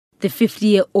The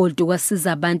 50-year-old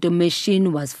Wasizabantu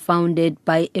mission was founded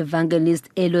by evangelist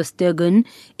Elo Sturgeon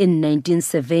in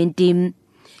 1970.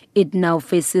 It now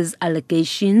faces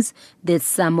allegations that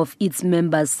some of its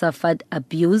members suffered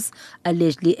abuse,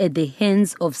 allegedly at the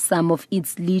hands of some of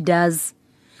its leaders.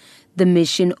 The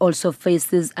mission also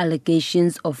faces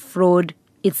allegations of fraud.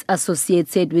 It's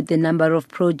associated with a number of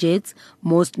projects,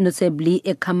 most notably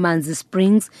Kamanzi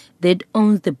Springs, that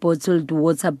owns the bottled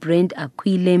water brand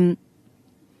Aquilum.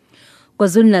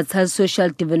 KwaZulu-Natal Social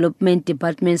Development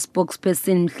Department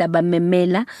spokesperson Mhlaba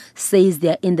Memela says they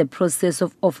are in the process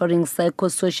of offering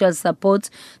psychosocial support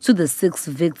to the 6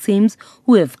 victims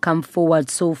who have come forward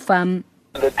so far.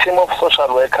 The team of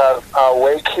social workers are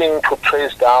working to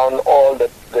trace down all the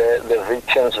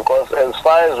victims, because as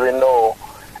far as we know,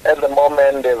 at the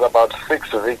moment there's about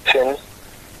 6 victims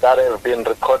that have been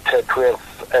recorded who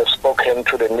have spoken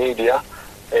to the media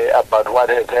about what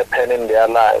has happened in their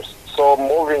lives. So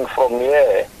moving from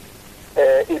here,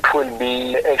 it will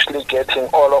be actually getting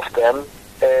all of them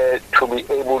to be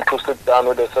able to sit down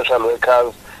with the social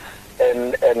workers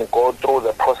and go through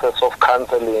the process of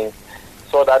counseling,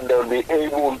 so that they'll be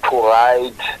able to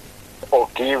write or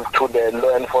give to the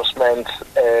law enforcement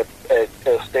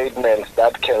statements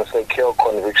that can secure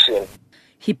conviction.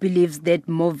 He believes that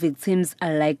more victims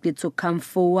are likely to come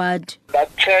forward.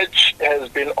 That church has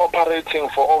been operating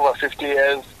for over 50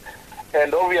 years.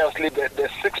 And obviously the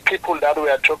 6 people that we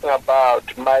are talking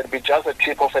about might be just a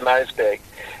tip of an iceberg.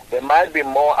 There might be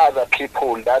more other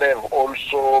people that have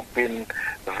also been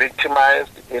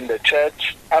victimized in the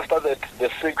church. After the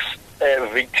 6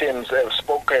 victims have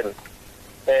spoken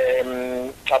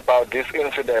about this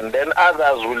incident, then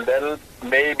others will then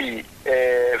maybe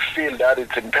feel that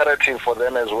it's imperative for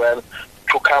them as well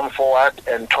to come forward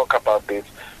and talk about this.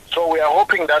 So we are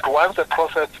hoping that once the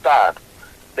process starts,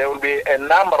 there will be a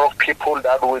number of people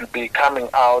that will be coming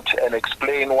out and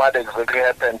explain what exactly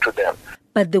happened to them.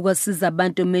 But the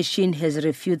Wasizabantu mission has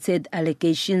refuted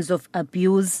allegations of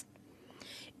abuse.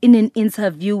 In an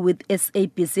interview with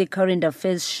SABC Current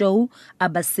Affairs show,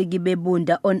 Abasigi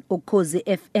Bebunda on Ukhozi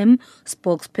FM,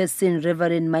 spokesperson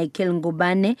Reverend Michael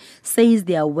Ngubane says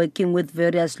they are working with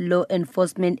various law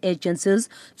enforcement agencies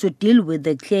to deal with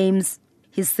the claims.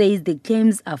 He says the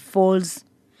claims are false.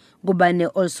 Ngubane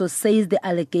also says the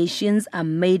allegations are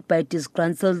made by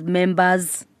disgruntled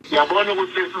members.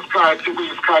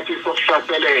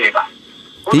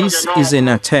 This is an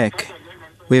attack.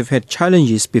 We've had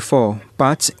challenges before,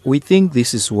 but we think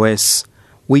this is worse.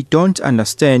 We don't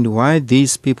understand why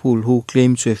these people who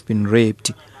claim to have been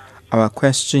raped. Our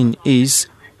question is,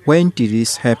 when did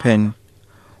this happen?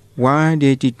 Why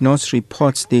they did not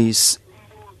report this?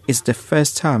 It's the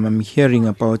first time I'm hearing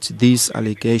about these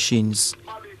allegations.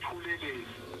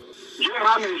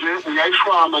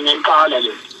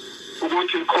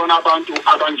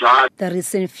 The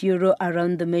recent furor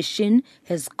around the mission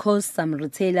has caused some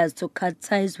retailers to cut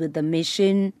ties with the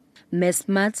mission.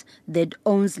 Messmart, that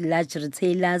owns large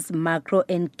retailers Macro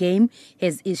and Game,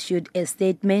 has issued a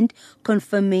statement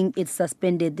confirming it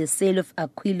suspended the sale of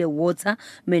Aquila water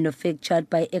manufactured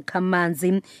by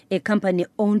Kamanzi, a company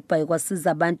owned by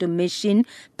Wasizabantu Mission,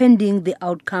 pending the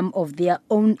outcome of their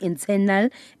own internal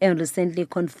and recently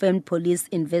confirmed police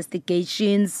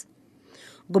investigations.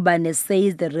 Ngubane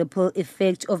says the ripple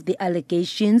effect of the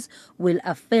allegations will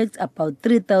affect about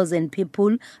 3,000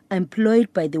 people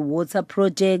employed by the water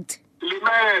project.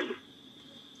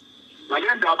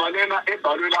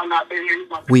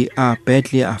 We are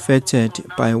badly affected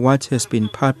by what has been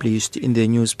published in the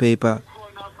newspaper.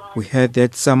 We heard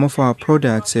that some of our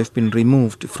products have been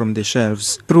removed from the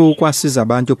shelves. Through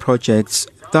Wasizabantu projects,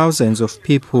 thousands of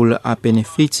people are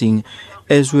benefiting,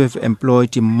 as we have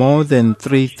employed more than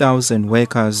 3,000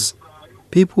 workers.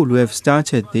 People who have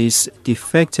started this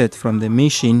defected from the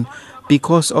mission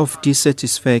because of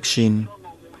dissatisfaction.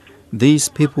 These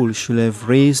people should have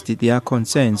raised their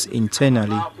concerns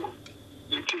internally.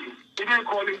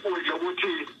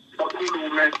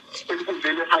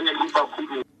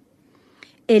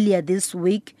 Earlier this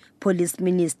week, Police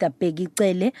Minister Peggy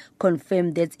Cele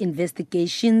confirmed that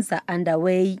investigations are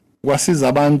underway.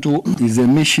 Wasizabantu is a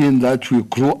mission that we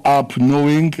grew up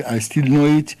knowing. I still know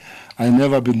it. I've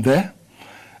never been there.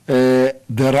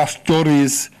 There are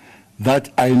stories that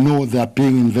I know that are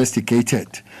being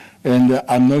investigated. And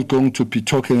I'm not going to be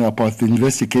talking about the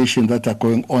investigation that are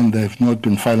going on. They have not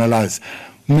been finalized.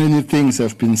 Many things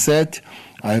have been said.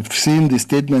 I've seen the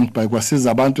statement by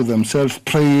Wasizabantu themselves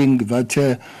praying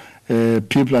that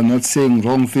people are not saying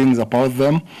wrong things about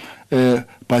them.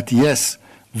 But yes,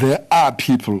 there are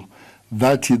people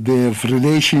that they have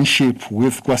relationship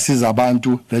with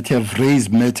Kwasizabantu that have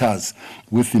raised matters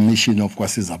with the mission of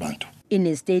Kwasizabantu. In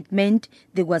a statement,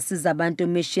 the Kwasizabantu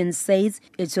mission says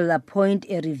it will appoint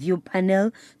a review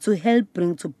panel to help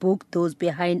bring to book those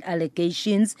behind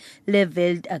allegations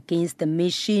leveled against the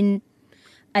mission.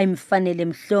 I'm Fanele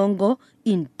Mhlongo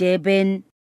in Durban.